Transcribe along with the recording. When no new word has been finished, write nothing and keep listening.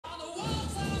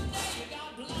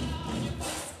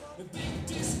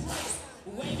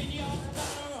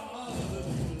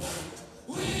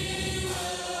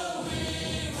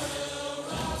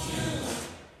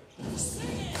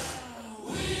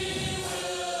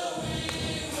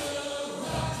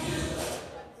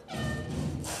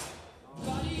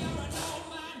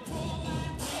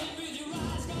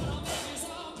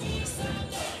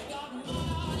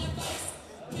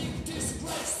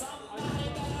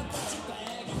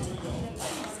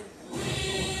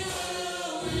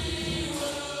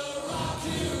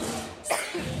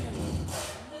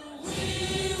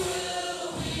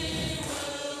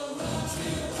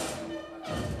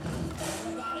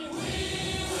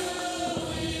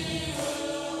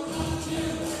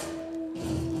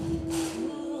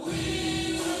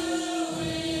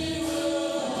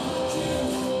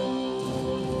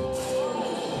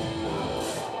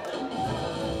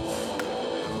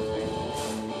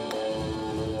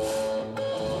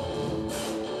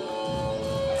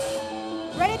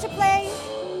to play?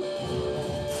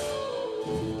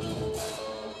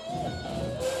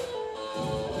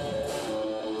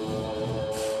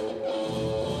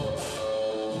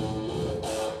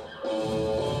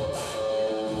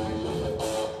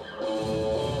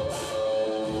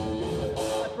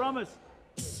 I promise.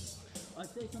 I'd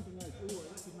say something like, "Ooh, I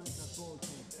recognize that ball."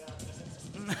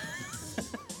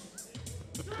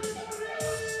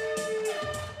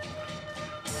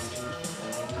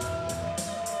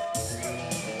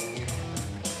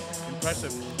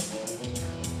 Impressive.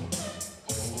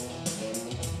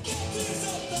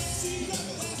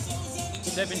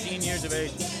 "17 years of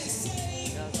age.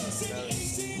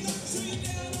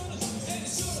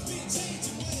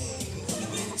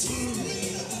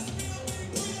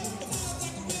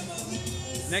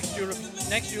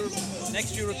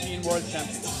 Next European World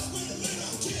Champion.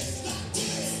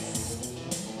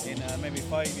 In maybe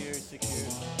 5 years, 6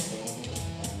 years.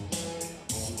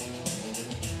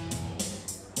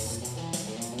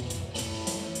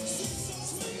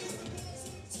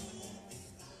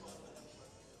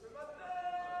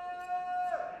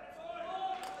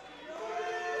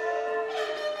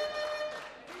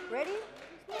 Ready?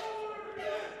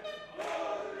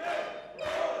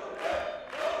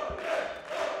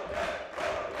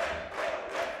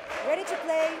 Ready to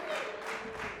play?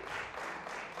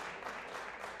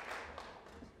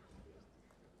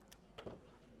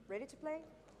 Ready to play?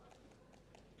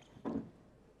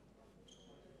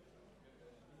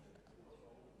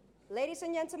 Ladies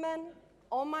and gentlemen,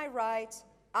 on my right,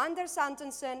 Anders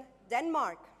Antonsen,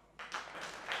 Denmark.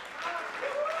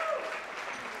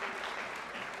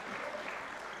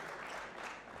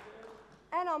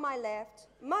 And on my left,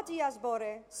 Mattias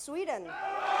Borg, Sweden.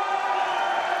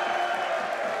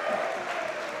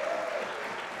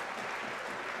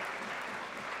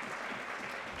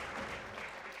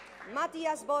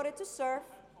 Mattias Borg to serve.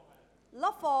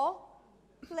 La fall,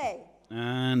 play.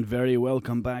 And very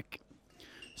welcome back.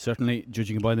 Certainly,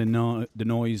 judging by the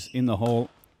noise in the hall,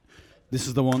 this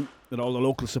is the one that all the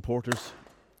local supporters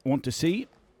want to see.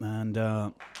 And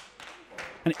an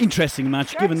interesting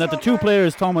match, given that the two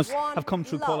players, Thomas, have come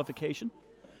through qualification.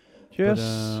 Yes.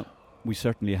 But we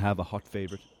certainly have a hot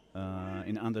favourite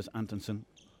in Anders Antonsen.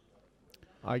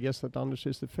 I guess that Anders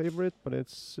is the favorite, but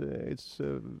it's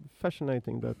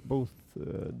fascinating that both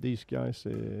these guys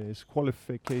is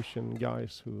qualification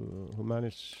guys who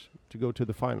managed to go to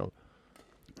the final.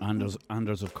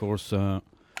 Anders, of course,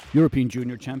 European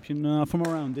Junior Champion from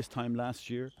around this time last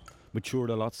year. Matured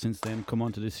a lot since then, come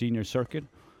onto the senior circuit,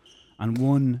 and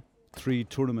won 3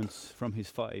 tournaments from his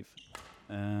 5.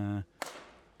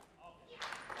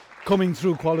 Coming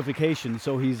through qualification,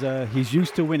 so he's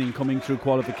used to winning coming through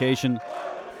qualification.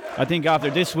 I think after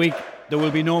this week there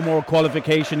will be no more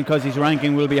qualification because his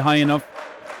ranking will be high enough.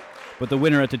 But the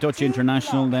winner at the Dutch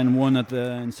International then won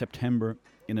in September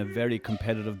in a very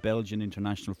competitive Belgian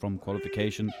International from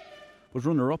qualification. Was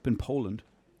runner-up in Poland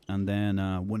and then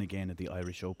won again at the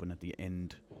Irish Open at the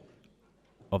end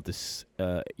of this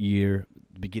year,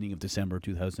 beginning of December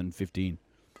 2015.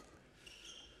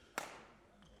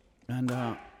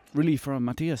 And really for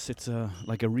Mattias, it's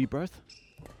like a rebirth.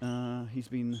 He's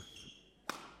been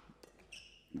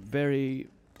very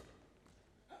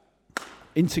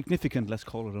insignificant, let's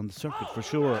call it, on the circuit for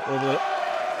sure.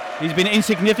 He's been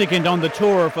insignificant on the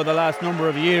tour for the last number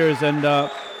of years, and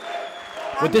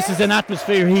but this is an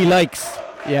atmosphere he likes.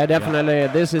 Yeah, definitely. Yeah.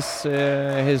 This is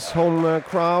his home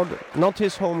crowd, not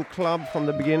his home club from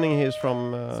the beginning. He's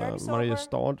from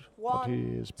Mariestad, but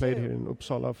he has played here in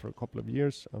Uppsala for a couple of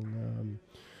years. And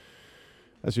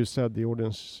as you said, the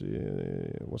audience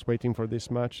was waiting for this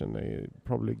match, and they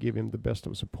probably give him the best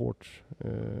of support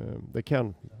they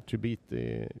can to beat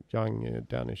the young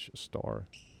Danish star.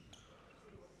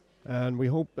 And we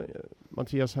hope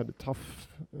Mattias had a tough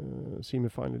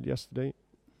semi-final yesterday.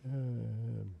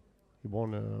 He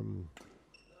won,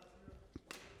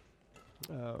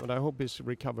 but I hope he's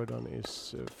recovered and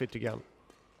is fit again,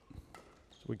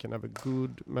 so we can have a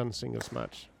good men's singles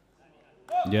match.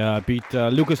 Yeah, beat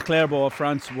Lucas Clairbeau of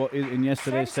France in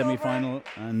yesterday's semi-final,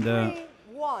 and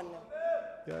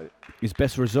his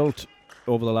best result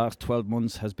over the last 12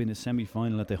 months has been a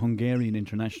semi-final at the Hungarian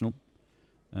International.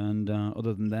 And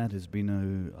other than that, has been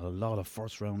a lot of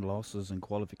first-round losses and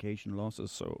qualification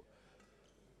losses. So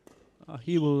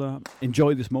he will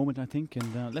enjoy this moment, I think,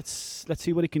 and let's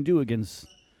see what he can do against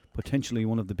potentially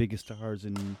one of the biggest stars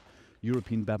in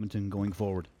European badminton going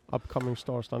forward. Upcoming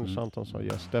star Anders Antonsen,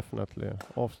 yes, definitely.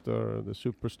 After the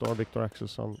superstar Victor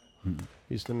Axelsson,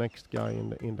 he's the next guy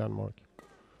in Denmark.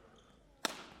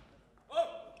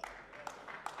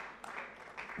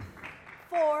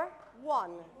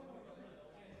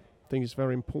 think it's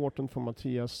very important for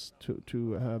Mattias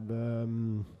to have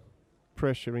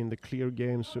pressure in the clear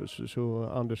game,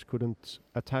 so Anders couldn't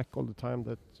attack all the time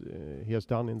that he has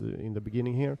done in the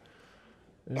beginning here.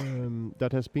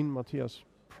 That has been Mattias'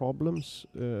 problems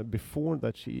before,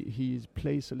 that he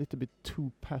plays a little bit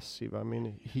too passive. I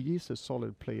mean, he is a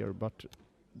solid player, but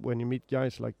when you meet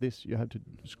guys like this, you have to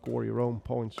score your own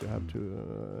points. You have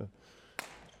to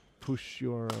push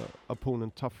your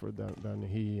opponent tougher than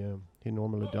he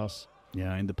normally does.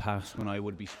 Yeah, in the past when I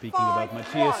would be speaking about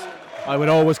Mattias, I would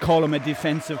always call him a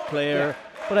defensive player.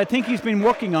 Yeah. But I think he's been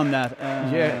working on that.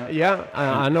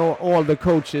 I know all the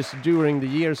coaches during the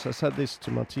years have said this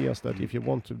to Mattias, that if you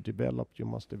want to develop, you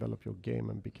must develop your game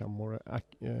and become more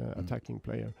attacking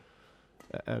player.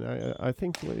 And I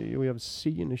think we have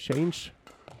seen a change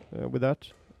with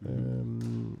that.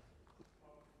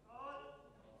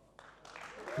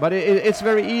 But it's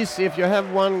very easy if you have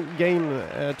one game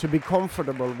to be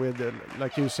comfortable with,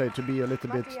 like you say, to be a little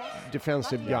bit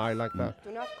defensive guy like that.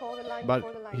 But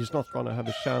he's not going to have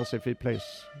a chance if he plays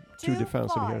too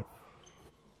defensive here.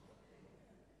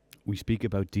 We speak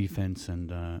about defense, and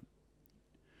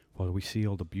while we see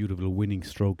all the beautiful winning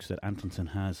strokes that Antonsen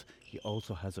has, he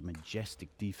also has a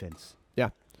majestic defense. Yeah.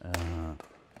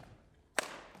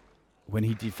 When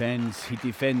he defends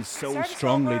so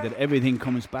strongly that everything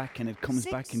comes back, and it comes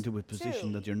back into a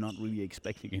position that you're not really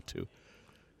expecting it to.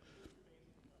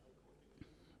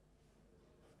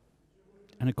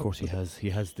 And of course he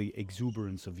has the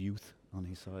exuberance of youth on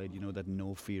his side, you know, that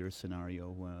no fear scenario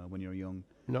when you're young.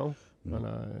 No.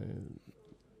 And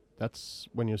that's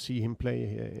when you see him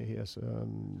play, he has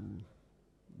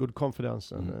good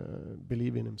confidence and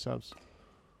believe in himself.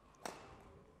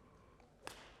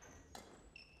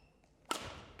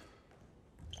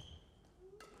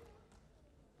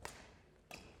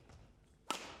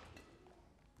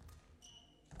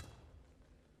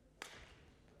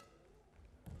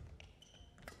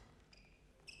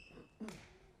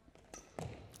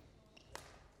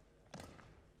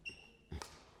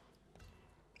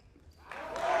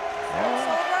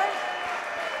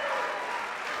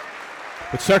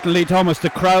 But certainly, Thomas, the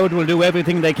crowd will do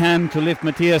everything they can to lift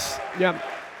Mattias. Yeah,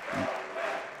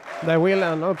 they will,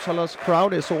 and Uppsala's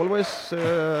crowd is always,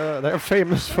 they're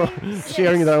famous for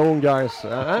cheering their own guys.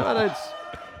 And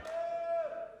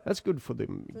that's good for the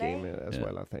game as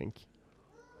well, I think.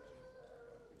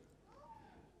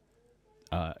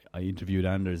 I interviewed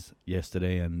Anders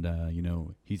yesterday, and you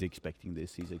know, he's expecting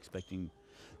this. He's expecting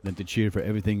them to cheer for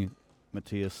everything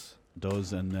Mattias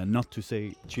does, and not to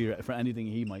say cheer for anything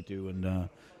he might do, and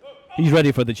he's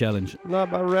ready for the challenge. No,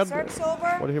 but I read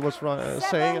what he was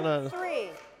saying, and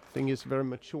I think he's very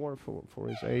mature for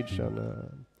his age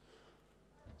and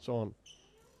so on.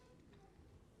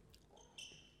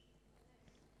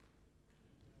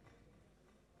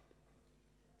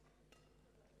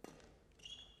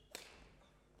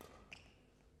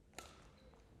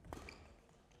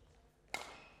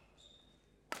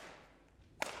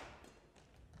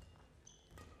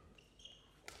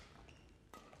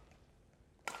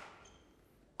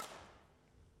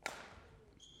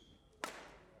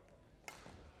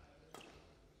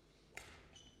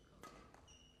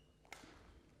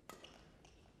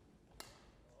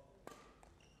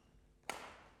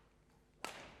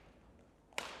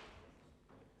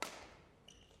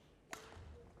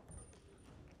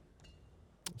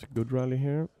 It's a good rally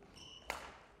here.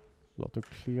 A lot of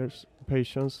clear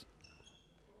patience.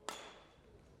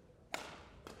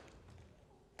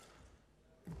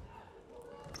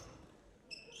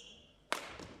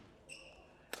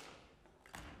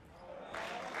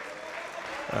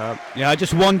 Yeah,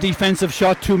 just one defensive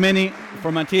shot too many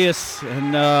for Mattias,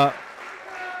 and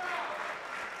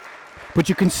but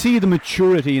you can see the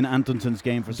maturity in Antonsen's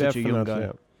game for such a young guy.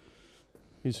 Yeah.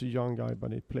 He's a young guy,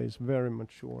 but he plays very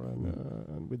mature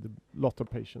and with a lot of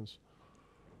patience.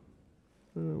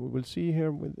 We will see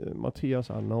here with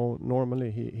Mattias. I know normally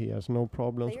he has no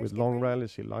problems with long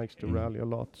rallies. He likes to rally a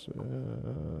lot.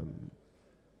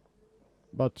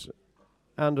 But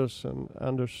Antonsen,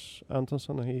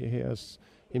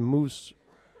 he moves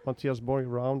Mattias Borg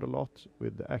around a lot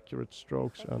with the accurate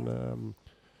strokes, and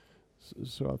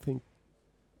so I think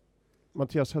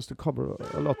Mattias has to cover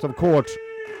a lot of court.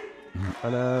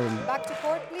 And back to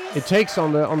court, please. It takes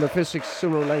on the physics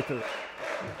sooner or later.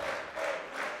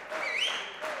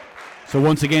 So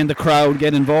once again, the crowd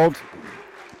get involved,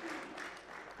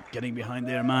 getting behind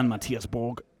their man Mattias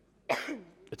Borg.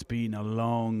 It's been a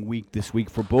long week this week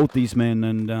for both these men,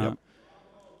 and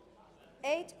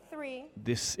 8-3.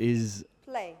 This is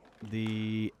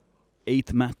the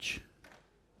 8th match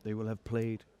they will have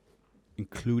played,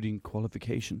 including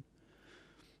qualification.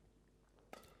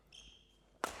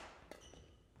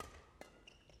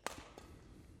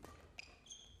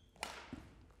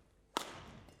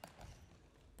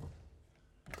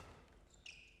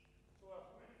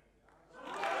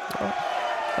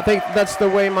 I think that's the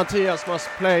way Mattias must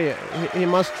play. He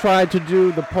must try to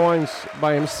do the points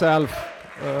by himself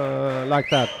like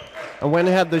that. And when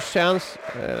he had the chance,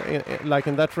 like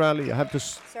in that rally, you have to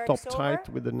stop tight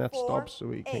with the net stops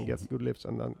so he can get good lifts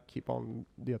and then keep on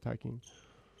the attacking.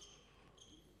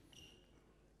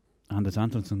 Anders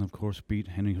Antonsen, of course, beat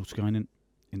Henry Huskainen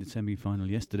in the semi-final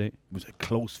yesterday. It was a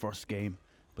close first game,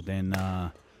 but then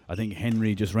I think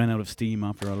Henry just ran out of steam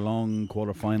after a long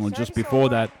quarter-final just before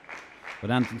that. But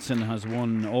Antonsen has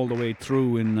won all the way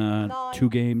through in 2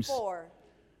 games.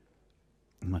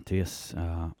 Mattias,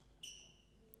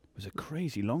 it was a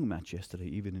crazy long match yesterday,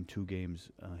 even in 2 games.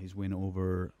 His win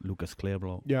over Lucas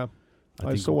Klerbro. Yeah,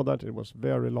 I saw that. It was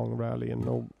very long rally,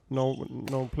 and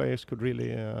no players could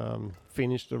really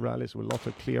finish the rallies with lots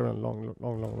of clear and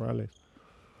long rallies.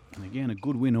 And again, a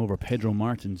good win over Pedro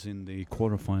Martins in the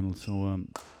quarterfinal. So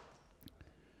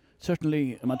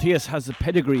certainly, Mattias has a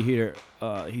pedigree here.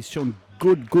 He's shown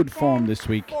good form this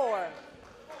week.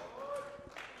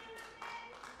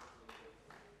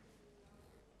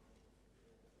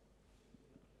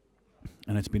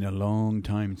 And it's been a long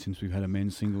time since we've had a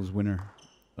men's singles winner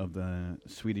of the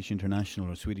Swedish International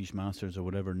or Swedish Masters or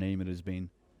whatever name it has been.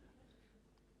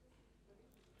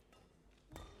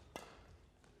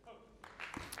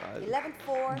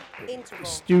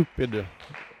 Stupid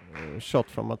shot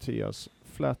from Mattias.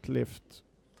 Flat lift,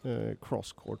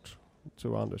 cross court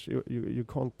to Anders. You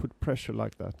can't put pressure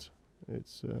like that.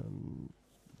 It's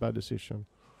bad decision.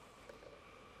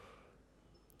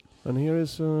 And here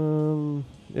is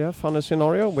funny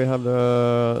scenario. We have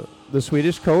the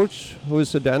Swedish coach, who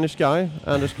is a Danish guy,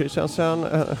 Anders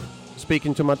Christiansen,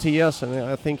 speaking to Mattias, and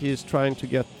I think he's trying to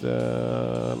get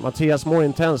Mattias more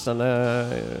intense. And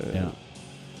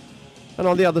and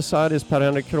on the other side is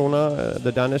Per-Henrik Krona,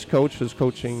 the Danish coach, who's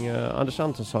coaching Anders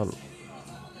Antonsen.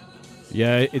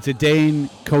 Yeah, it's a Dane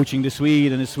coaching the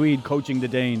Swede and a Swede coaching the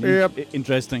Dane. Yep.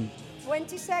 Interesting.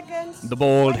 20 seconds. The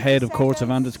bald head, of course,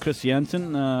 of Anders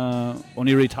Christiansen,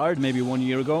 only retired maybe 1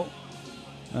 year ago.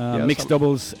 Mixed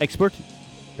doubles expert.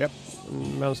 Yep,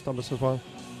 men's doubles as well.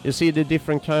 You see the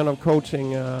different kind of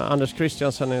coaching. Anders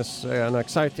Christiansen is an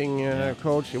exciting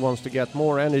coach. He wants to get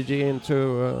more energy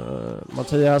into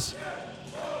Mattias,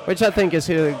 which I think is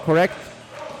correct.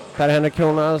 Per-Henrik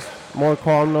Kronas, more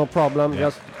calm, no problem,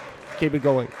 just keep it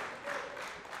going.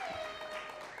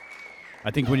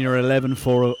 I think when you're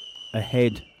 11-4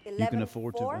 ahead, you can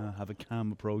afford to have a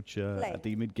calm approach at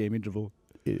the mid-game interval.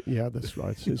 Yeah, that's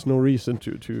right. There's no reason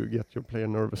to get your player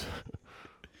nervous.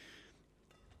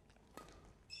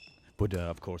 But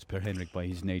of course, Per-Henrik, by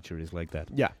his nature, is like that.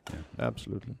 Yeah.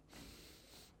 Absolutely.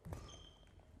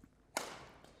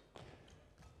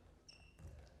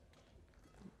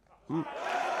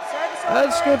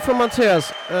 That's good for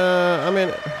Mattias.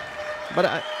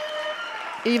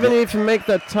 Even if you make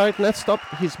that tight net stop,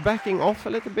 he's backing off a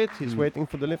little bit. He's waiting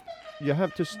for the lift. You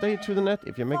have to stay to the net.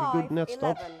 If you make a good net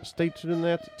stop, stay to the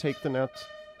net, take the net.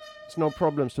 It's no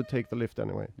problems to take the lift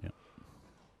anyway. Yeah.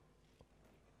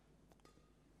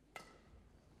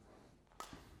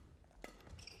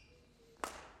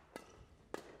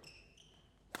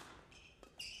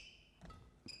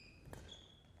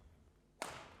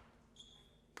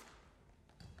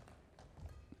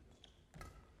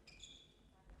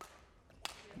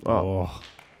 Oh.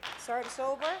 Service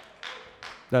over.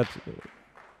 That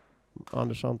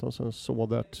Anders Antonsen saw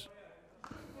that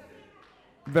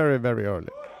very, very early.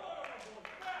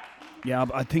 Yeah,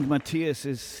 but I think Mattias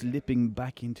is slipping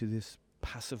back into this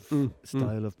passive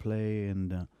style of play,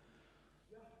 and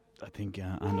I think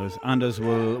Anders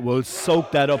will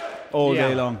soak that up all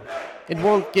day long. It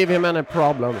won't give him any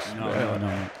problems. No.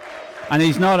 And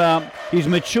he's not. He's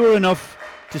mature enough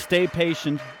to stay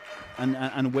patient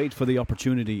and wait for the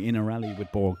opportunity in a rally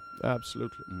with Borg.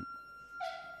 Absolutely.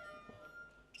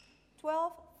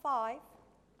 12-5.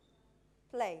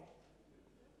 Play.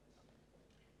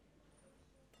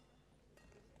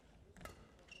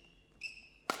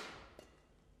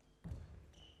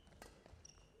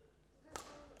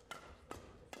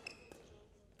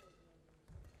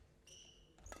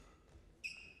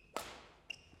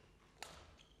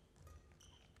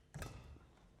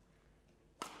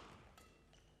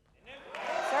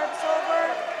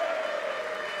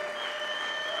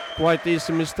 Quite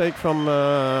easy mistake from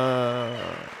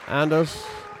Anders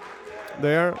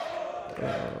there.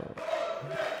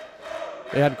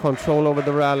 They had control over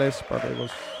the rallies, but it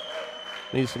was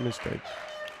an easy mistake.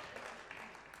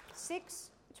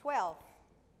 6-12.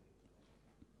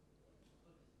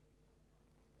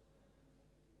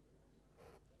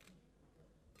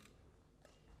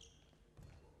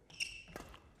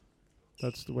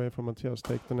 That's the way for Mattias,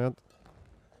 take the net.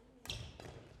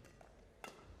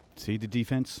 See the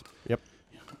defense? Yep.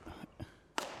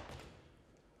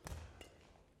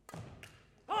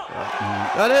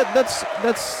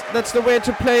 That's the way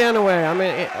to play anyway. I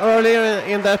mean, earlier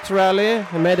in that rally,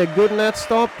 he made a good net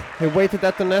stop. He waited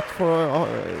at the net for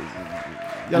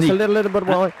just a little bit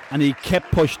more. And he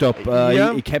kept pushed up.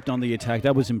 He kept on the attack.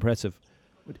 That was impressive.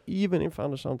 But even if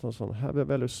Anders Antonsen have a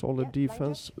very solid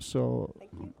defense, so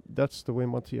that's the way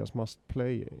Mattias must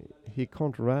play. He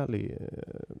can't rally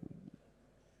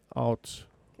out.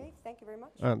 Okay, thank you very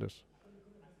much. Anders.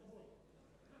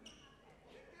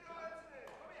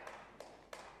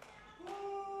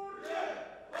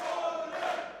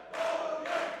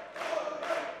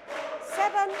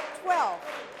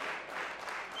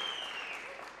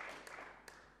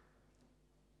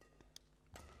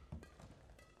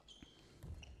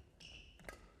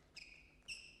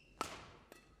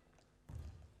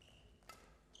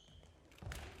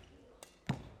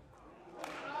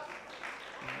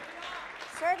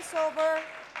 Service over.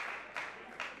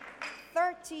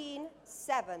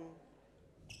 13-7.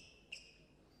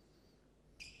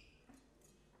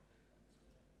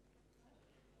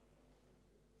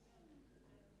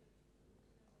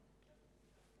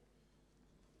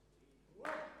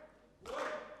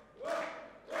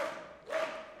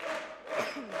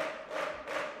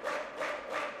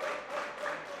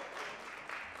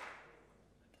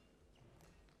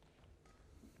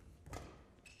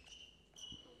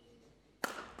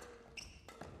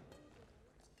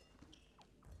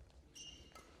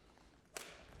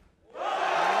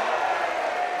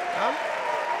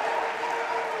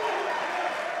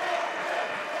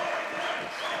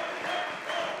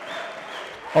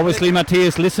 Obviously,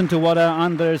 Mattias, listen to what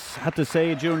Anders had to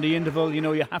say during the interval. You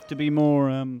know, you have to be more,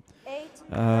 a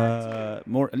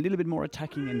little bit more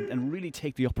attacking and really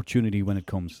take the opportunity when it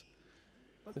comes.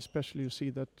 Especially, you see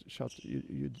that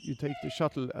you take the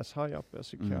shuttle as high up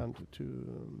as you can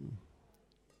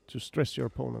to stress your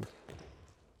opponent.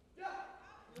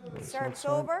 Service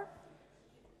over.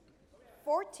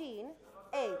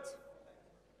 14-8.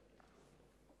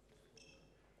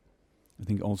 I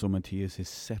think also Mattias is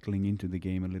settling into the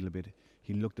game a little bit.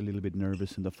 He looked a little bit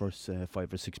nervous in the first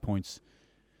 5 or 6 points.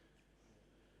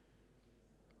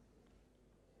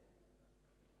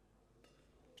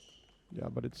 Yeah,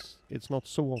 but it's not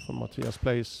so often Mattias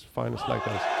plays finals like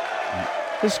this.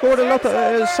 He scored a lot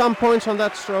of some points on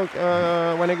that stroke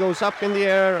when he goes up in the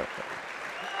air,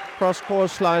 cross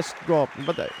course, slice, drop.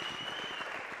 But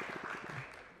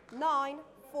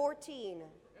 9-14.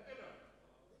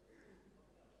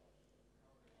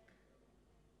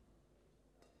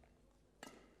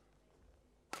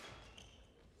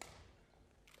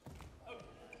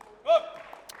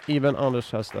 even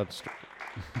Anders has that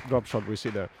drop shot we see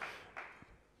there.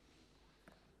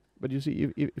 But you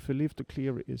see, if a lift to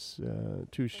clear is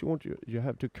too short, you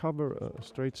have to cover a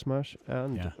straight smash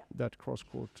and that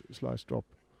cross-court slice drop.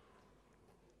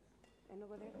 And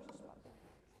over there, there's a spot.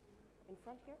 In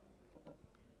front here.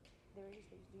 There it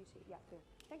is. Do you see? Yeah, there.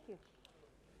 Thank you.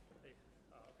 Okay.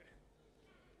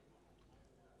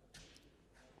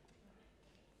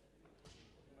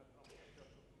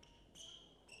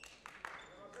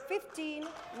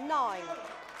 15-9.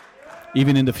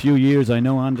 Even in the few years I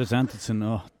know Anders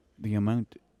Antonsen, the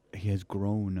amount he has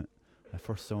grown. I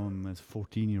first saw him as a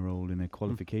 14-year-old in a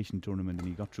qualification tournament, and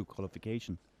he got through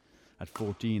qualification at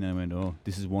 14. I went,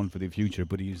 this is one for the future.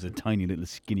 But he's a tiny little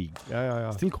skinny,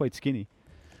 still quite skinny.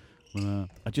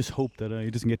 I just hope that he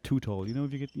doesn't get too tall. You know,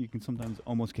 if you can sometimes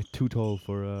almost get too tall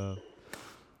for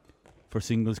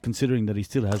singles, considering that he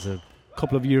still has a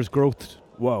couple of years growth.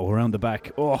 Wow, around the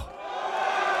back.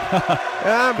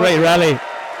 Great rally.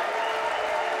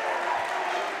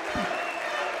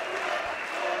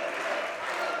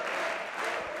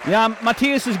 Yeah,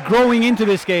 Mattias is growing into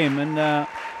this game, and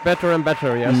better and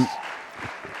better, yes.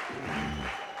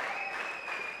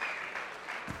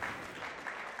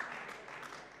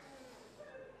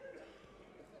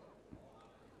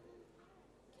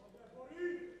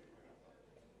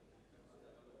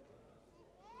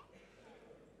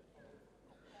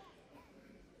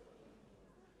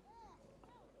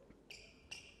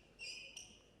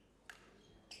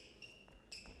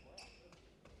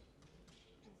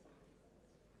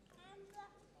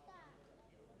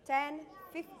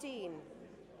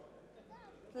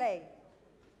 Play.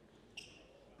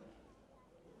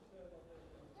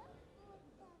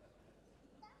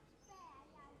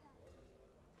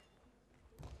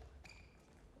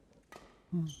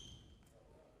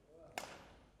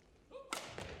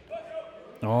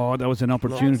 That was an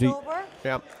opportunity.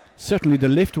 Yeah. Certainly the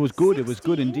lift was good. It was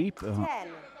good and deep. 10.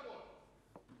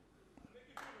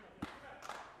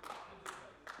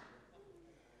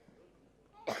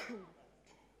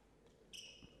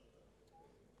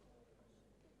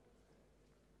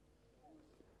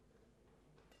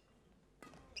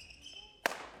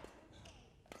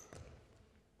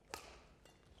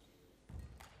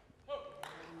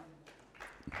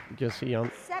 You can see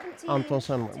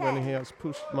Antonsen, when he has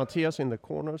pushed Mattias in the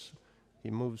corners, he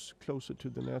moves closer to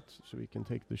the net so he can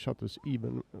take the shuttles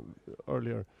even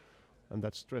earlier, and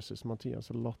that stresses Mattias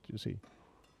a lot, you see.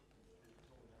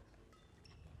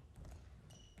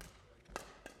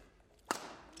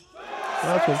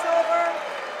 That's it.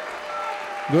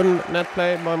 Good net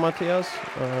play by Mattias,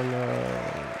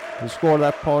 and he scored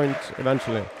that point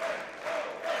eventually.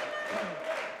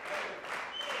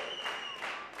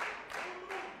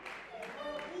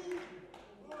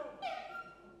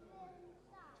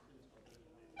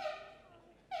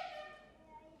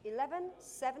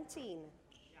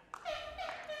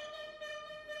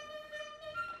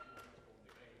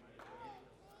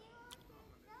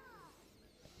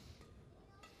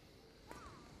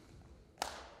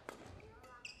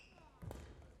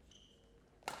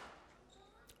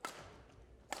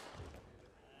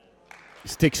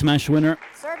 Stick smash winner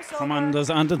Service from over. Anders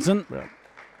Antonsen. Yeah.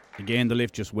 Again, the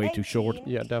lift just way too short. 18.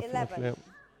 Yeah, definitely. 11.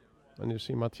 And you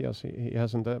see Mattias, he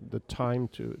hasn't the time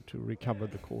to recover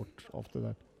the court after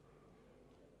that.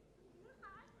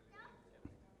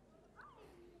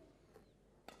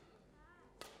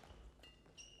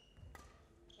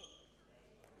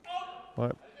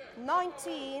 Right.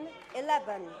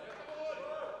 19-11.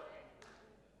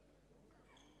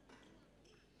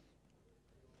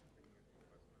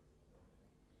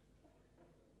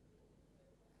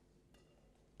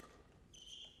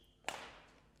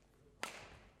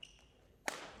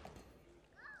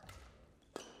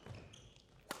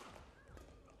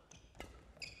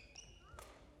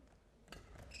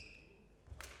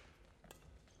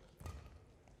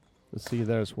 Let's see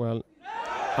there as well.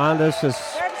 Anders is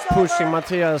pushing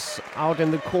Mattias out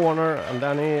in the corner, and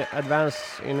then he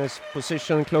advanced in his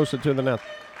position closer to the net.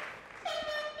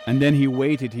 And then he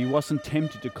waited. He wasn't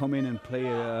tempted to come in and play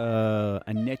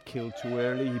a net kill too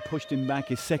early. He pushed him back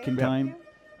his second time,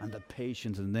 and the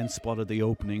patience, and then spotted the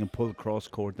opening and pulled cross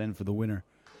court then for the winner.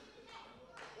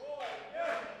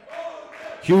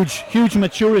 Huge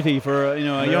maturity for a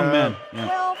young man.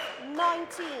 Yeah.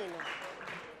 12-19.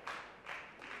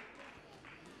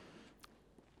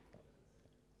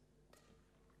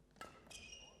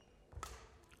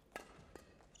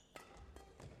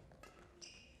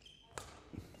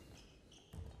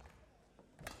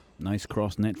 Nice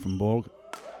cross net from Borg.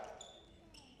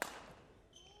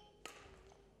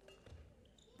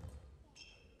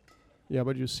 Yeah,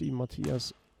 but you see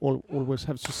Mattias always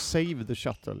has to save the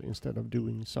shuttle instead of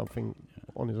doing something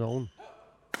on his own.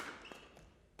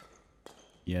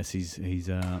 Yes, he's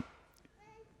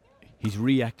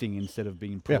reacting instead of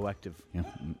being proactive. Yeah.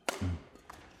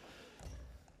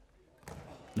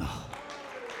 Oh.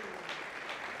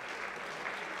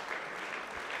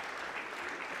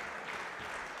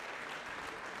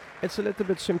 It's a little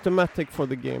bit symptomatic for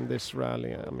the game, this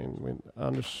rally. I mean, when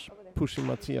Anders pushing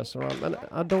Mattias around, and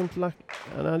I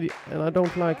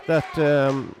don't like that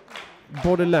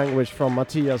body language from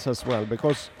Mattias as well,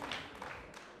 because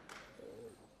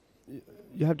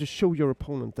you have to show your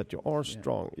opponent that you are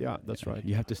strong. Yeah, that's right.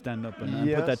 You have to stand up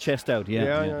and put that chest out.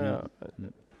 Yeah.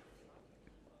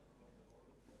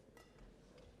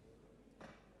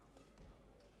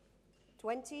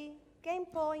 20, game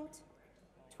point,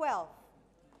 12.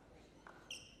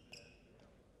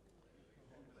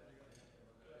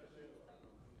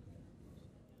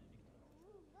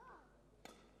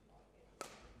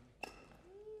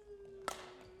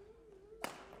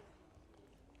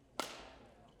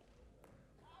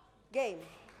 Game.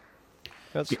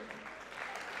 To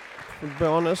be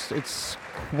honest, it's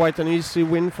quite an easy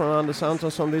win for Anders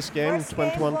Antonsen on this game,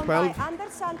 21-12.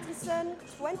 Anders Antonsen,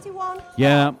 21.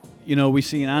 Yeah, we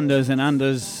see Anders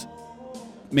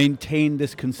maintained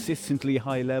this consistently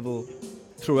high level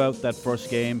throughout that first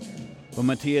game. But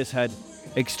Mattias had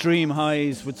extreme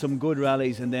highs with some good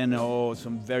rallies, and then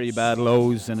some very bad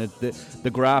lows, and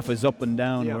the graph is up and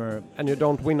down. Yeah. And you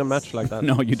don't win a match like that.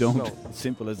 No, you don't. No.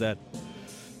 Simple as that.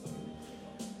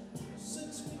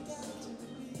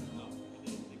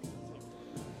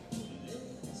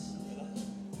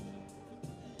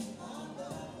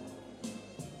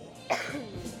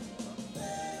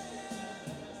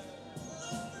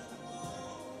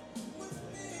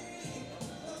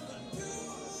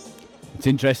 It's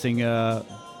interesting,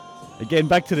 again,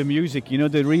 back to the music.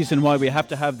 The reason why we have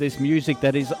to have this music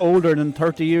that is older than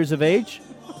 30 years of age?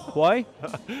 Why?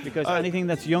 Because anything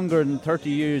that's younger than 30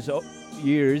 years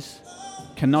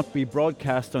cannot be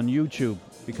broadcast on YouTube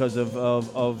because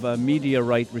of media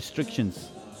right restrictions.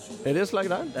 It is like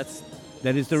that?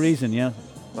 That is the reason, yeah.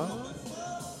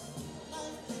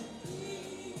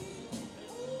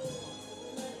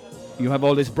 You have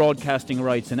all this broadcasting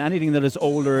rights, and anything that is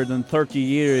older than 30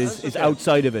 years is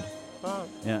outside of it.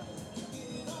 Yeah.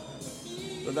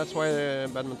 So that's why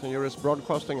Badminton Europe is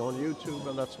broadcasting on YouTube,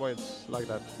 and that's why it's like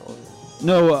that.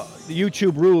 No, the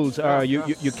YouTube rules are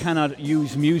you cannot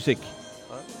use music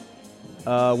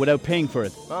without paying for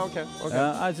it. Okay.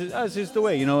 As is the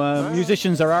way,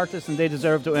 musicians are artists and they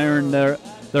deserve to earn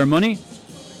their money,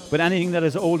 but anything that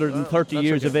is older than 30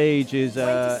 years of age is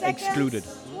excluded.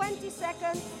 20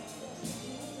 seconds.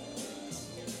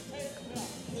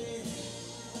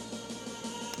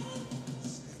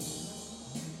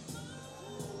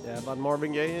 Yeah, but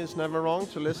Marvin Gaye is never wrong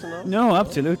to listen now. No,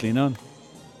 absolutely none.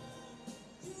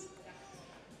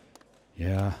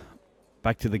 Yeah,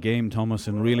 back to the game, Thomas,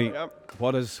 and really,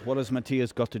 what has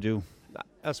Mattias got to do?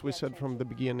 As we said from the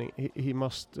beginning, he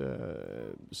must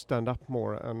stand up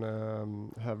more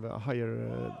and have a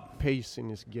higher pace in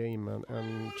his game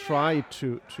and try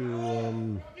to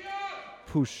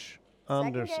push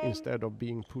Anders instead of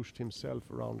being pushed himself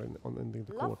around in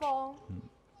the court.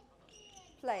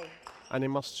 Play. And he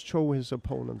must show his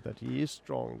opponent that he is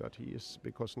strong, that he is,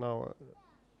 because now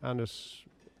Anders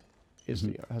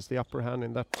has the upper hand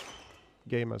in that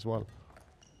game as well.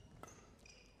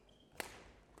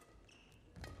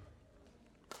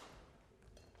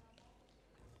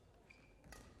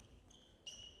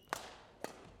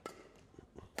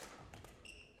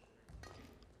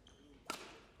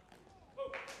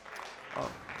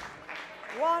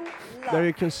 There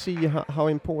you can see how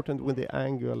important with the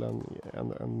angle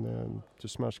and to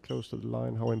smash close to the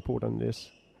line, how important it is.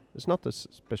 It's not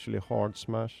especially hard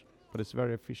smash, but it's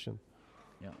very efficient.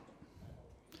 Yeah.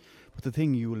 But the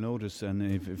thing you will notice, and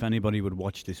if anybody would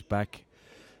watch this back,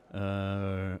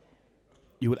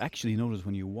 you would actually notice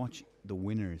when you watch the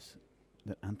winners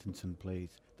that Antonsen plays,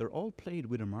 they're all played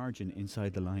with a margin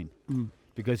inside the line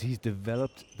because he's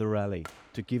developed the rally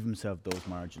to give himself those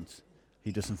margins.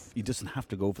 He doesn't have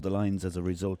to go for the lines as a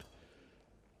result.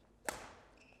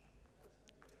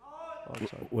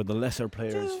 Where the lesser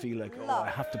players feel like, I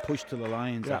have to push to the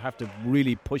lines, I have to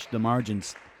really push the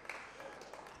margins.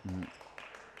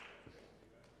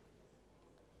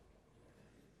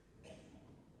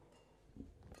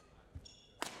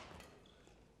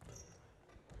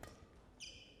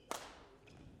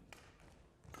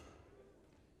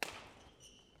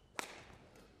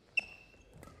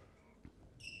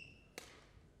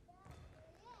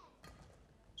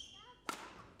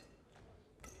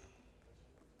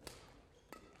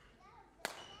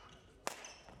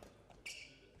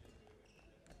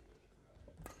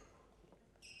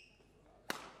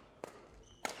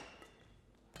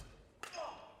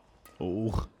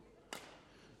 Oh,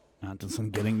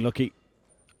 Antonsen getting lucky.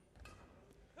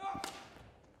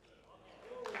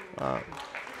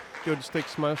 Good stick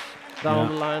smash down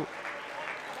the line.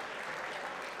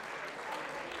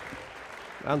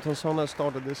 Antonsen has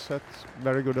started this set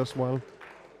very good as well.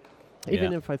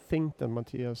 Even if I think that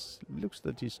Mattias looks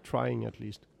that he's trying at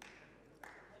least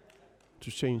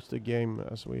to change the game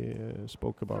as we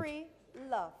spoke about. 3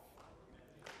 love.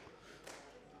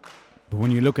 But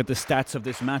when you look at the stats of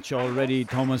this match already,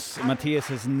 Thomas, Mattias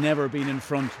has never been in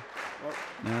front.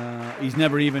 He's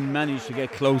never even managed to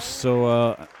get close.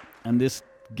 So, and this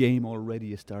game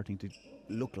already is starting to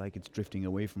look like it's drifting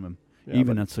away from him,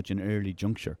 even at such an early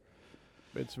juncture.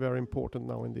 It's very important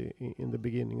now in the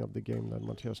beginning of the game that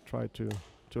Mattias tried to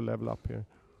level up here.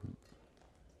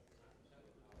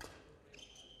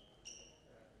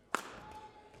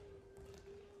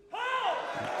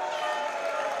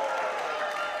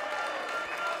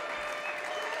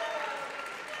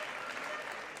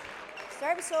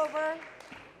 Service over.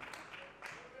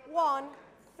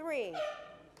 1-3.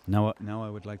 Now I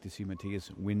would like to see Mattias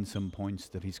win some points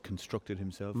that he's constructed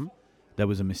himself. That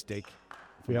was a mistake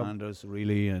from Anders,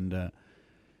 really, and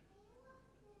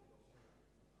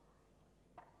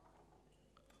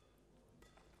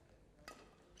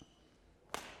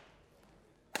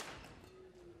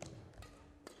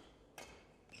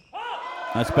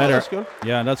that's better. That's good.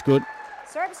 Yeah, that's good.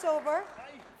 Service over.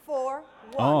 4-1.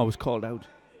 Oh, I was called out.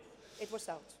 It was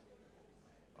out.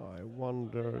 I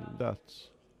wonder that.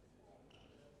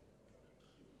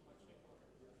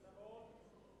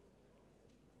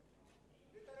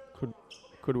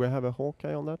 Could we have a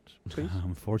Hawkeye on that, please?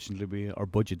 Unfortunately, our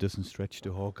budget doesn't stretch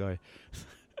to Hawkeye.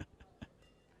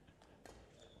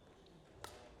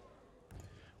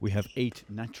 We have 8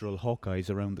 natural Hawkeyes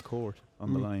around the court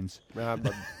on the lines. Yeah,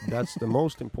 but that's the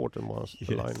most important ones.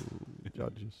 The line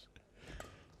judges.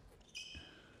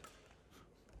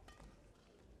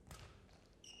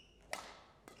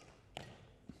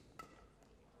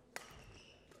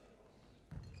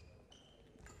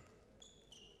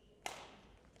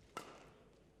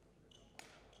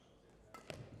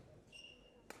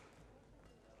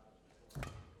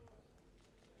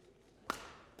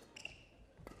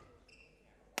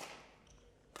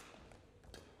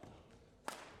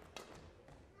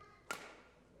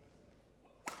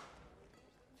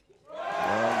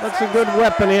 That's a good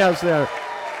weapon he has there.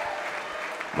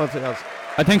 Mattias.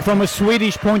 I think from a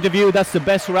Swedish point of view, that's the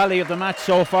best rally of the match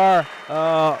so far.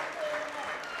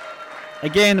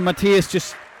 Again, Mattias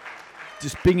just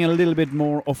being a little bit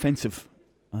more offensive,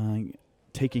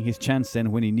 taking his chance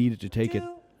then when he needed to take it.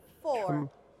 2-4.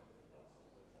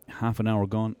 Half an hour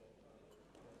gone.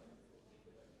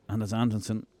 And as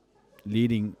Antonsen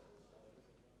leading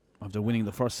after winning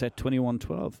the first set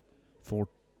 21-12 for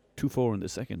 2-4 in the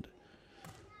second.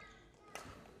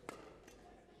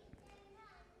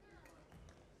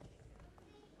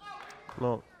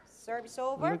 No. Service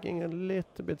over. Looking a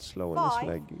little bit slow in 5, his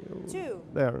leg. 2.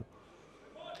 There.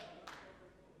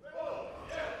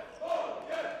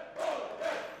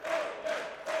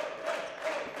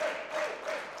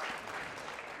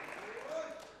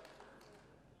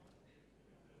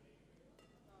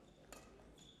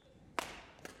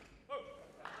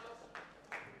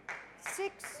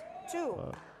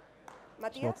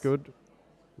 It's Mattias? not good.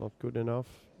 Not good enough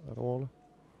at all.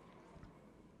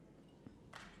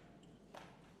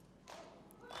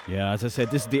 Yeah, as I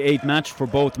said, this is the 8th match for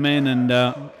both men, and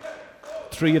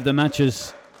 3 of the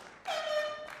matches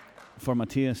for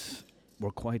Mattias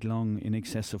were quite long, in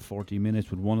excess of 40 minutes,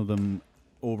 with one of them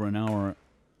over an hour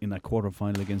in that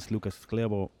quarterfinal against Lucas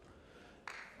Skaarup,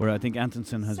 where I think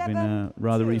Antonsen has been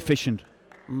rather efficient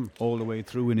all the way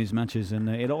through in his matches, and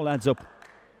it all adds up.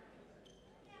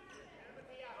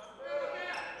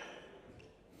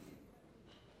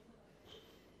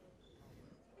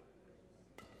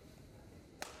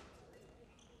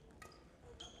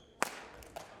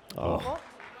 Oh.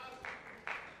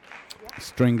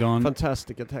 String gone.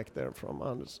 Fantastic attack there from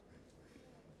Anders.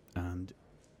 And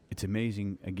it's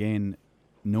amazing, again,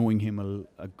 knowing him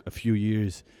a few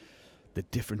years, the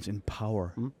difference in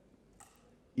power.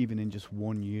 Even in just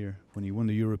 1 year, when he won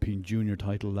the European Junior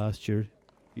title last year,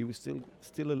 he was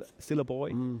still a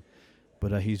boy.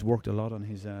 But he's worked a lot on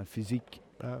his physique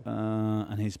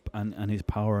and his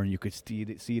power, and you could see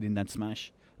it in that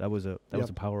smash. That was a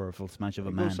powerful smash of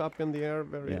a man. Goes up in the air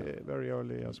very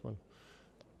early as well.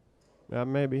 Yeah,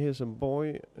 maybe he's a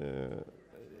boy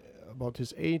about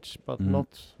his age, but not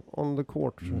on the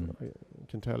court. I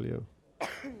can tell you.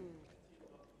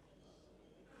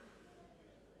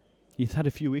 He's had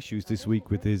a few issues this week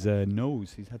with his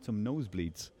nose. He's had some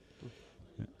nosebleeds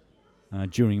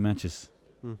during matches.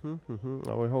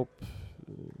 Now we hope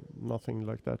nothing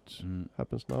like that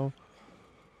happens now.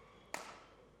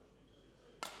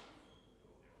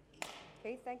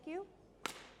 Okay, thank you.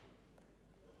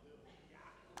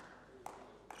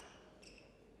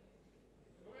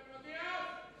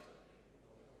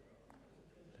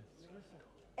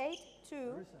 Eight,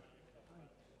 2.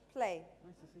 Play.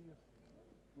 Nice to see you.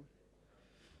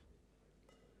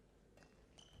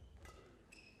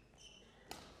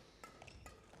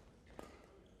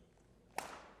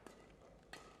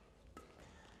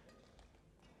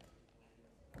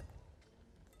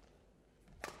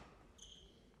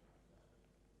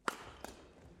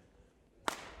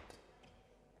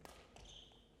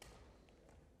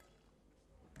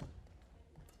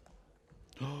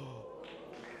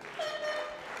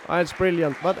 It's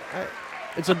brilliant, but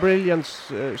it's a brilliant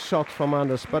shot from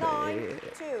Anders. But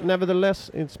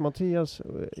nevertheless, it's Mattias.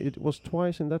 It was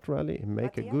twice in that rally. He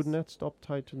make a good net stop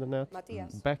tied to the net,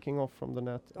 backing off from the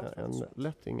net, and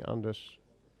letting Anders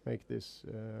make this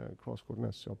cross-court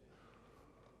net job.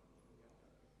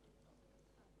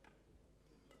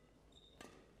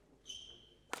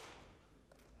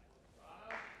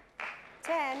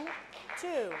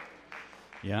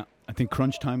 Yeah, I think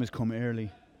crunch time has come early.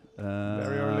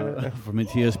 Very early for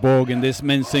Mattias Borg in this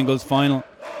men's singles final.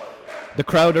 The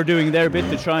crowd are doing their bit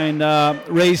to try and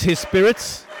raise his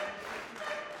spirits.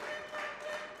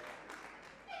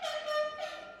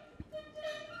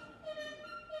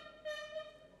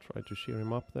 Try to cheer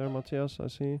him up there, Mattias, I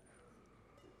see.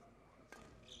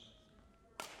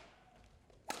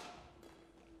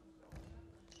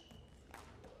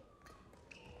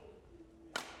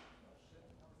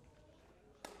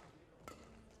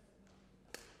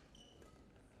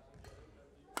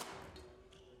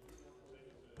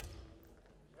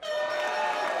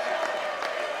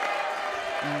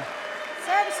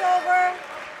 Service over.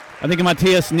 I think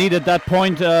Mattias needed that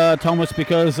point, Thomas,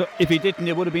 because if he didn't,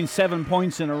 it would have been 7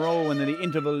 points in a row, and then the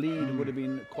interval lead would have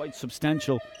been quite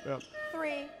substantial. Yeah.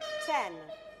 3-10.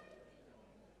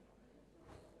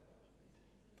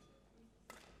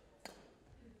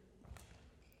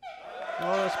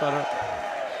 Oh, that's better.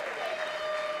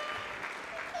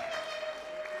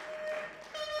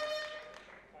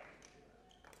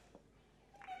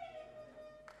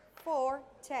 Four,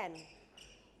 10.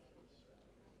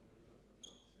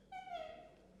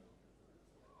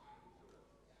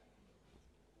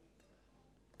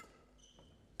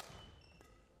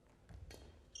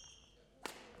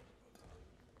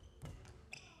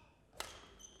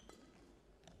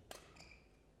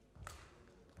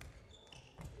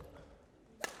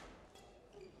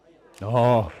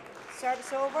 Oh,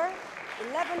 Service over.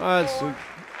 11-4.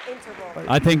 Interval.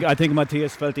 I think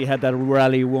Mattias felt he had that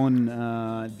rally won.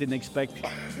 Didn't expect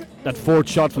that fourth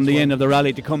shot from the end of the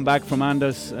rally to come back from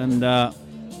Anders, and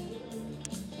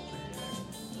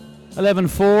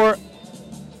 11-4.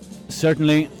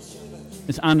 Certainly,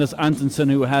 it's Anders Antonsen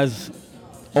who has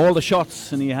all the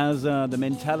shots, and he has the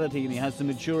mentality, and he has the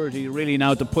maturity really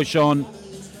now to push on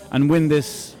and win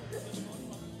this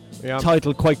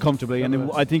title quite comfortably.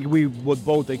 And I think we would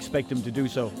both expect him to do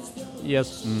so.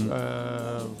 Yes.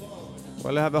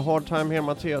 Well, I have a hard time here,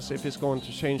 Mattias, if he's going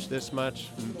to change this match.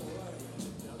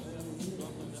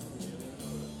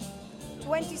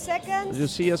 20 seconds. You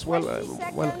see as well,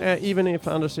 even if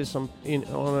Anders is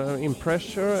in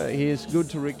pressure, he is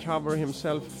good to recover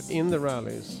himself in the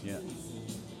rallies. Yeah.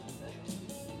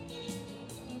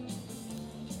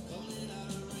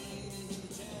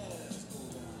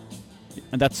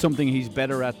 And that's something he's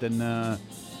better at than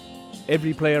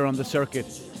every player on the circuit.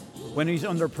 When he's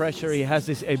under pressure, he has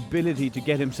this ability to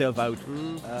get himself out.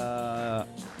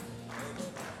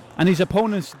 And his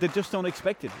opponents, they just don't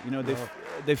expect it. You know,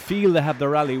 they feel they have the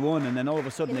rally won, and then all of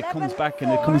a sudden it comes back,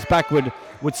 and it comes back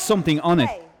with something on it.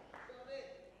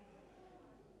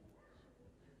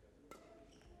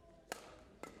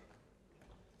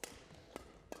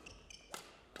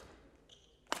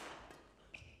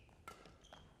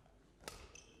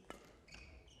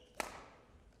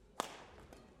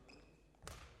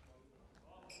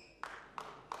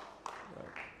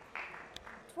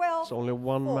 There's only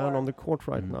one man on the court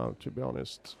right now, to be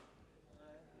honest.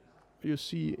 You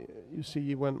see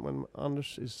when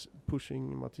Anders is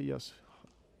pushing Mattias,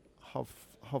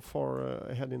 how far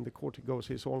ahead in the court he goes.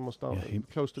 He's almost down,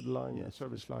 close to the line,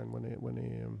 service line when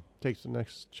he takes the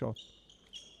next shot.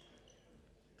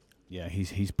 Yeah,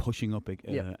 he's pushing up,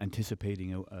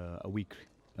 anticipating a weak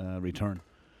return.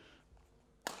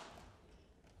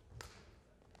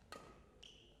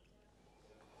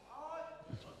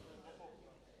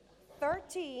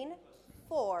 Thirteen,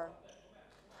 4.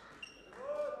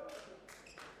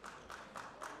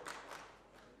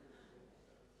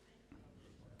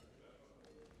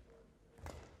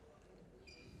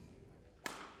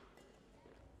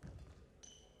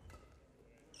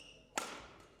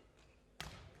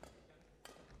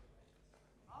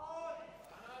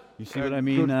 You see what I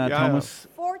mean, Thomas?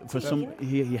 14, For some,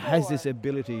 he has this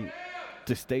ability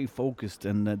to stay focused,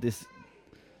 and this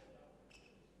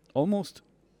almost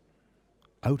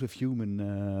out of human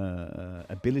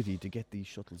ability to get these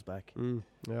shuttles back.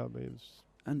 Yeah, but it's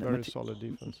very solid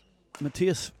defense.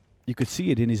 Mattias, you could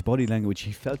see it in his body language.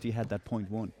 He felt he had that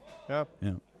point won. Yeah.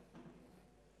 Yeah.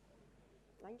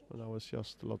 And that was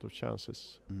just a lot of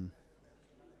chances.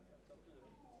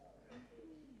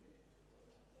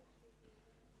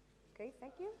 Okay,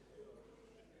 thank you.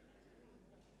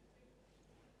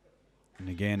 And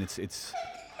again, it's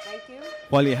Thank you.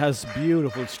 while he has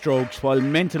beautiful strokes, while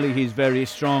mentally he's very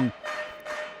strong,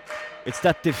 it's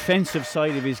that defensive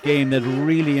side of his game that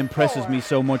really impresses me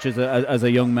so much as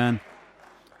a young man.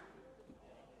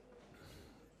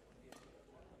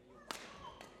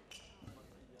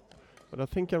 But I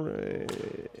think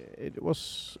it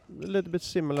was a little bit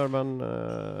similar when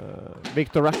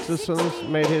Viktor Axelsen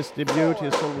made his debut.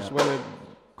 He's always very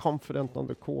confident on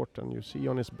the court, and you see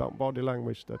on his body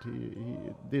language that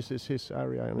this is his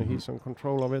area, and he's in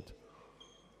control of it.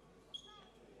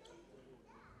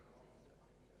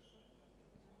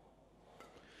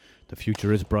 The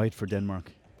future is bright for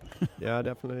Denmark. Yeah,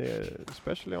 definitely,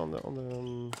 especially on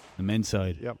the men's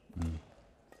side. Yep.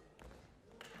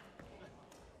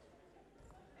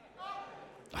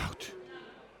 Ouch.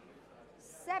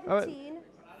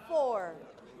 17-4.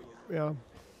 Yeah.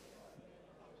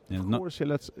 Of course,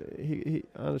 he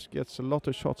Anders gets a lot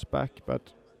of shots back,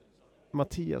 but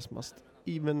Mattias must,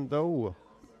 even though,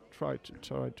 try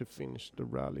to finish the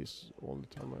rallies all the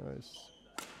time.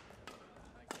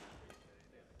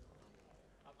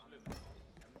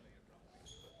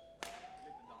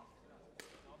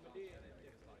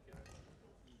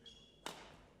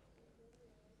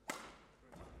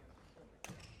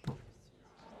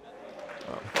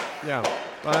 Yeah.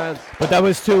 But that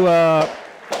was too.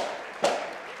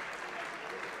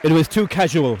 It was too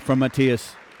casual from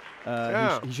Mattias.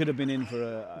 He should have been in for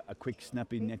a quick,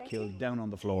 snappy neck kill down on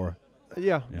the floor.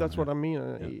 Yeah, that's what I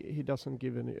mean. He doesn't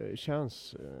give any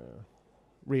chance,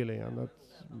 really, and that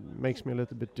makes me a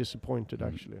little bit disappointed,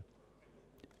 actually.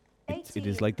 It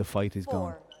is like the fight is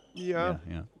gone. Yeah,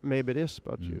 maybe it is,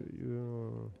 but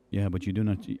you. Yeah, but you do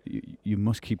not. You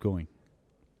must keep going.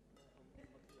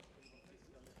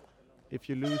 If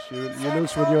you lose, you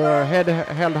lose with your head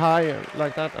held high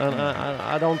like that, and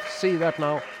I don't see that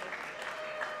now.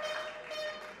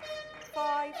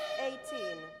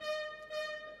 5-18.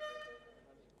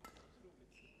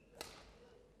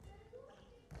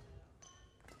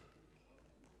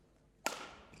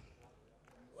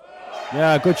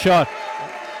 Yeah, good shot.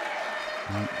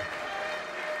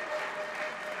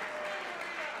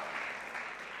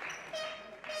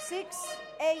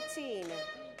 6-18.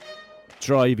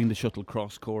 Driving the shuttle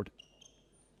cross court.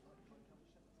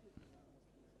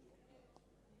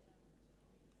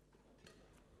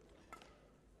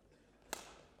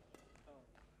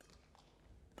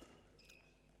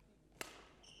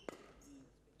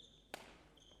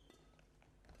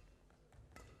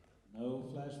 No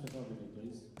flash photography,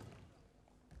 please.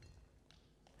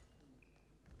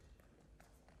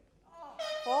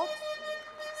 Fault.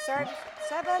 Serve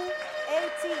 7-18.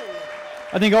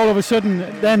 I think all of a sudden,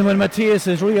 then when Mattias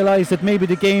has realised that maybe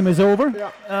the game is over,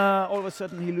 all of a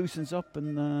sudden he loosens up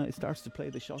and he starts to play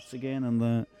the shots again,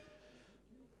 and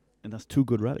that's two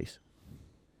good rallies.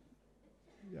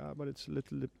 Yeah, but it's a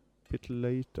little bit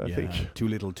late, I think. Too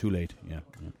little, too late. Yeah.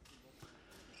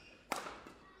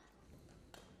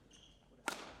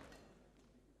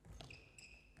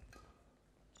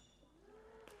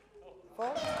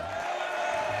 Fault.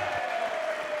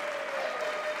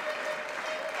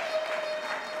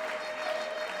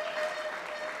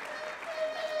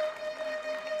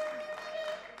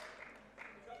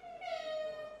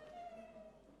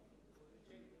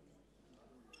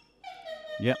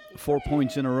 Yeah, 4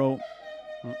 points in a row,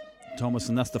 Thomas,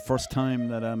 and that's the first time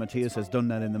that Mattias has done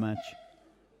that in the match.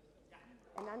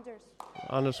 And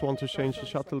Anders want to change the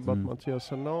shuttle, but Mattias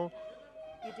said no.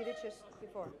 You did it just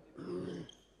before.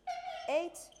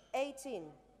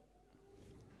 8-18.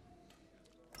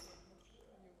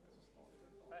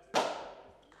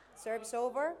 Service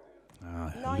over.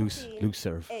 Loose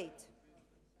serve. 8.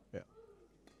 Yeah.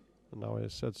 And now he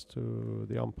says to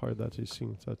the umpire that he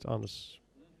thinks that Anders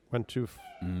went too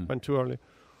early.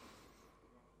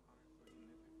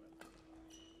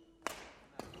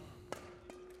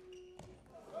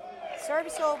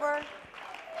 Service over.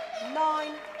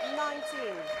 9-19.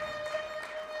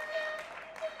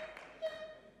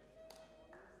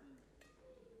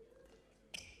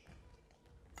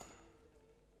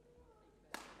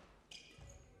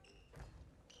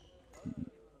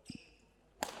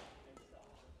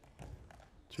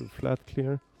 Too flat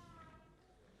clear.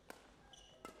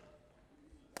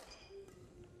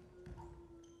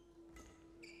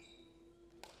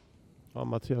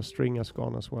 Mattias' string has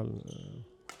gone as well.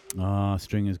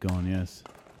 String is gone, yes.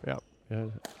 Yeah.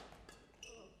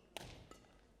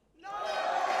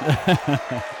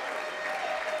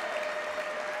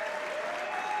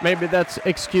 Maybe that's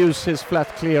excuse his flat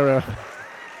clearer.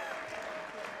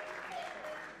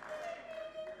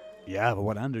 Yeah, but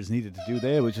what Anders needed to do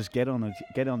there was just get on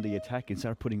the attack and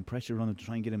start putting pressure on him to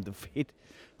try and get him to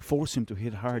force him to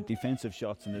hit hard defensive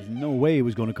shots, and there's no way he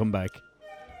was going to come back.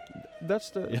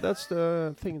 That's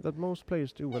the thing that most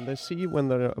players do when they see when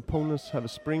their opponents have a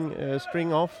string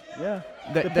off. Yeah,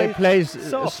 they play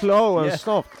slow and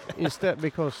soft instead,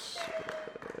 because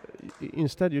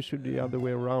instead you should the other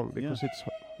way around, because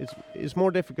it's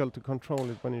more difficult to control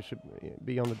it when you should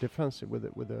be on the defensive with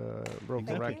a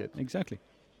broken racket. Exactly.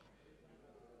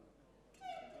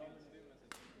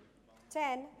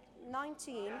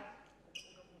 10-19.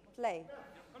 Play.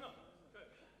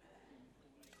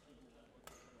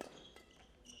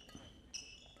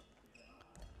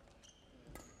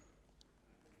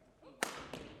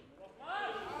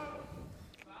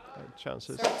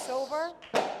 Chances. Service over.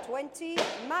 20.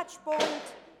 Match point.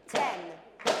 10.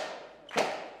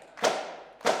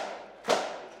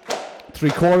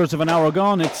 3/4 of an hour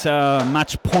gone. It's a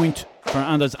match point for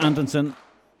Anders Antonsen.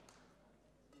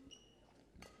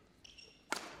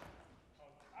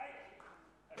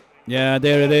 Yeah,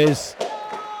 there it is.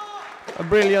 A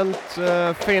brilliant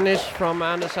finish from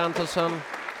Anders Antonsen,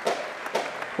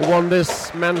 who won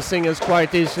this men's singles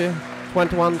quite easy.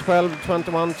 21-12,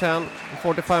 21-10,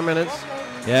 45 minutes.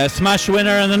 Yeah, smash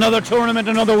winner, and another tournament,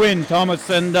 another win, Thomas.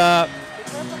 And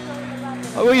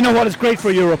you know what? It's great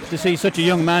for Europe to see such a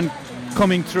young man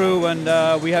coming through,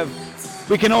 and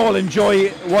we can all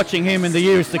enjoy watching him in the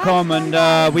years to come, and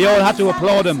we all have to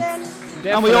applaud him.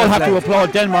 Definitely. And we all have to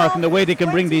applaud Denmark and the way they can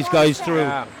bring these guys through.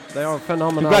 Yeah, they are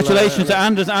phenomenal. Congratulations to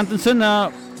Anders Antonsen.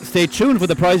 Stay tuned for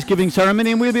the prize giving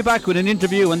ceremony, and we'll be back with an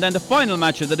interview, and then the final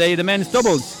match of the day, the men's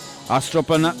doubles. Astrup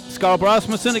and Skaarup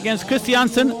Rasmussen against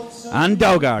Christiansen and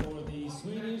Daugard. For the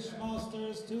Swedish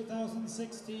Masters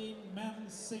 2016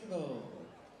 men's single.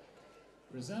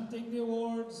 Presenting the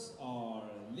awards are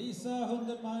Lisa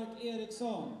Hundemark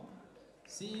Eriksson,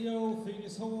 CEO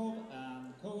Fyrishov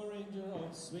and co-arranger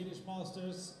of Swedish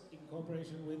Masters in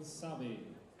cooperation with Savi.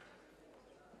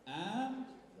 And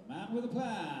the man with a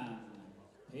plan,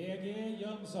 PG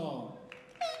Jönsson.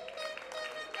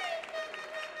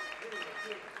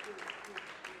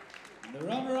 And the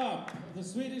runner-up of the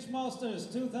Swedish Masters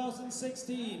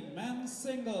 2016 men's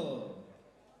single,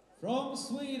 from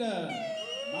Sweden,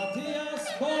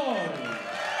 Mattias Borg.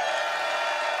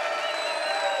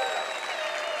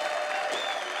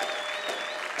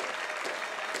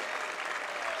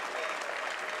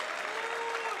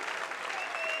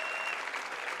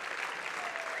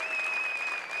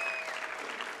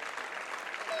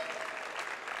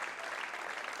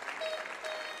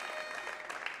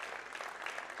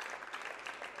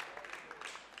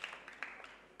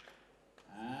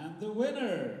 The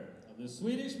winner of the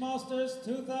Swedish Masters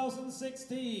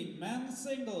 2016 men's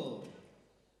single,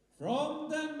 from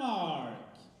Denmark,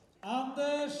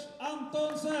 Anders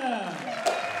Antonsen.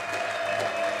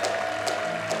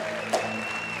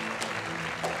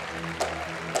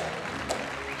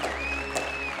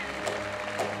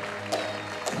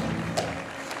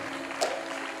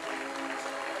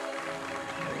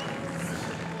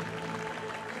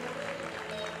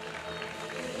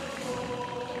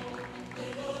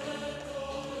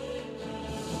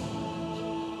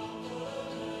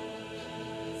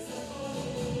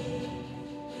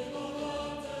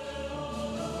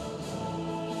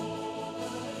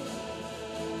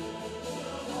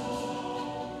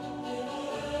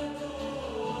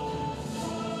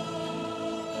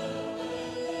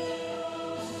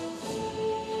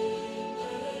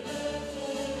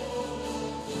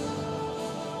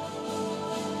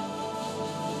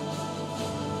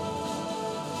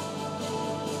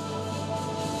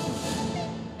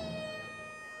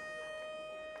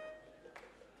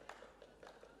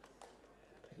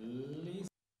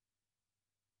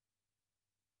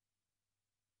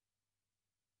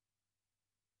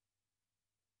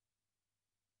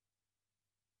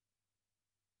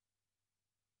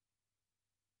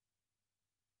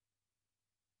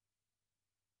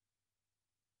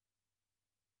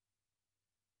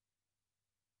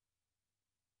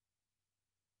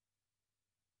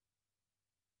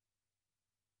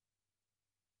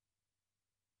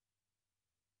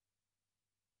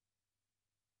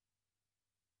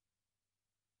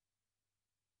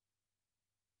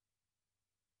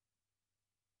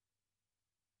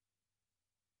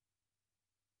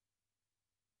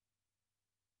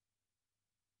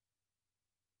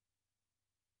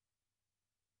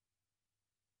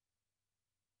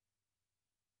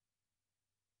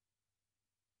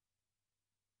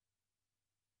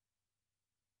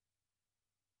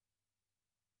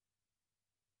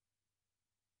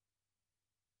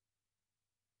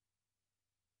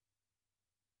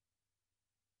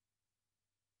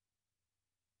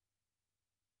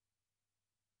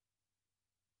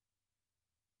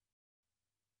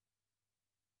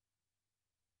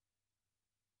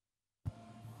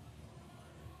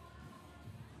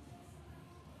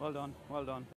 Well done, well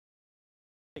done.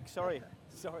 Sorry.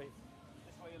 This way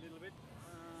a little bit.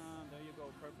 There you go,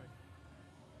 perfect.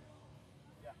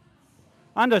 Yeah.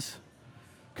 Anders,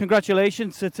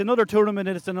 congratulations. It's another tournament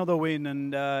and it's another win,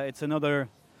 and it's another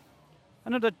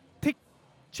tick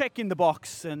check in the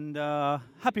box, and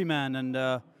happy man.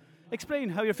 And explain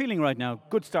how you're feeling right now.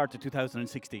 Good start to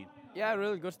 2016. Yeah,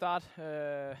 really good start.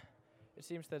 It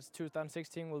seems that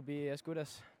 2016 will be as good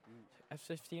as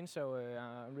 15, so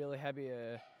I'm really happy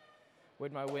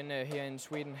with my win here in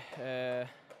Sweden.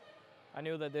 I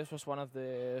knew that this was one of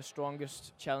the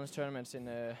strongest challenge tournaments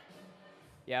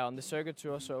on the circuit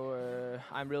tour, so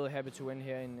I'm really happy to win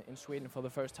here in Sweden for the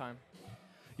first time.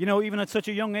 You know, even at such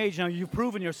a young age now, you've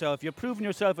proven yourself. You've proven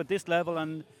yourself at this level,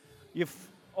 and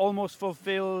you've almost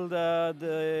fulfilled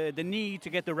the need to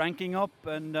get the ranking up.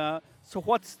 And so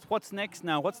what's next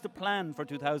now? What's the plan for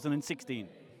 2016?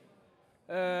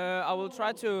 I will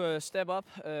try to step up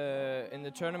in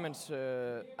the tournaments.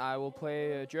 I will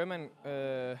play German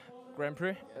Grand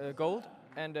Prix Gold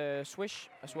and Swiss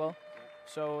as well.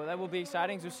 So that will be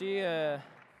exciting to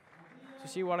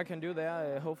see what I can do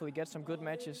there. Hopefully get some good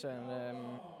matches, and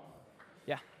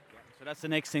So that's the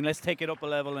next thing. Let's take it up a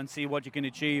level and see what you can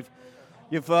achieve.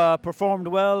 You've performed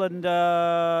well, and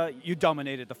you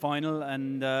dominated the final,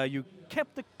 and you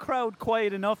kept the crowd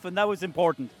quiet enough, and that was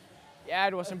important. Yeah,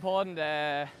 it was important.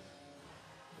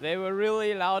 They were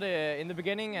really loud in the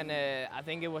beginning, and I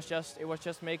think it was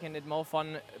just making it more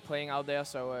fun playing out there.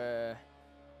 So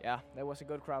yeah, that was a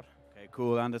good crowd. Okay,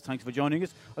 cool, Anders. Thanks for joining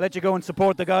us. I'll let you go and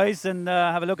support the guys and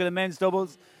have a look at the men's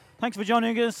doubles. Thanks for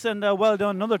joining us, and well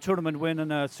done. Another tournament win,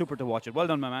 and super to watch it. Well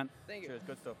done, my man. Thank you. Cheers.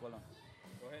 Good stuff. Well done.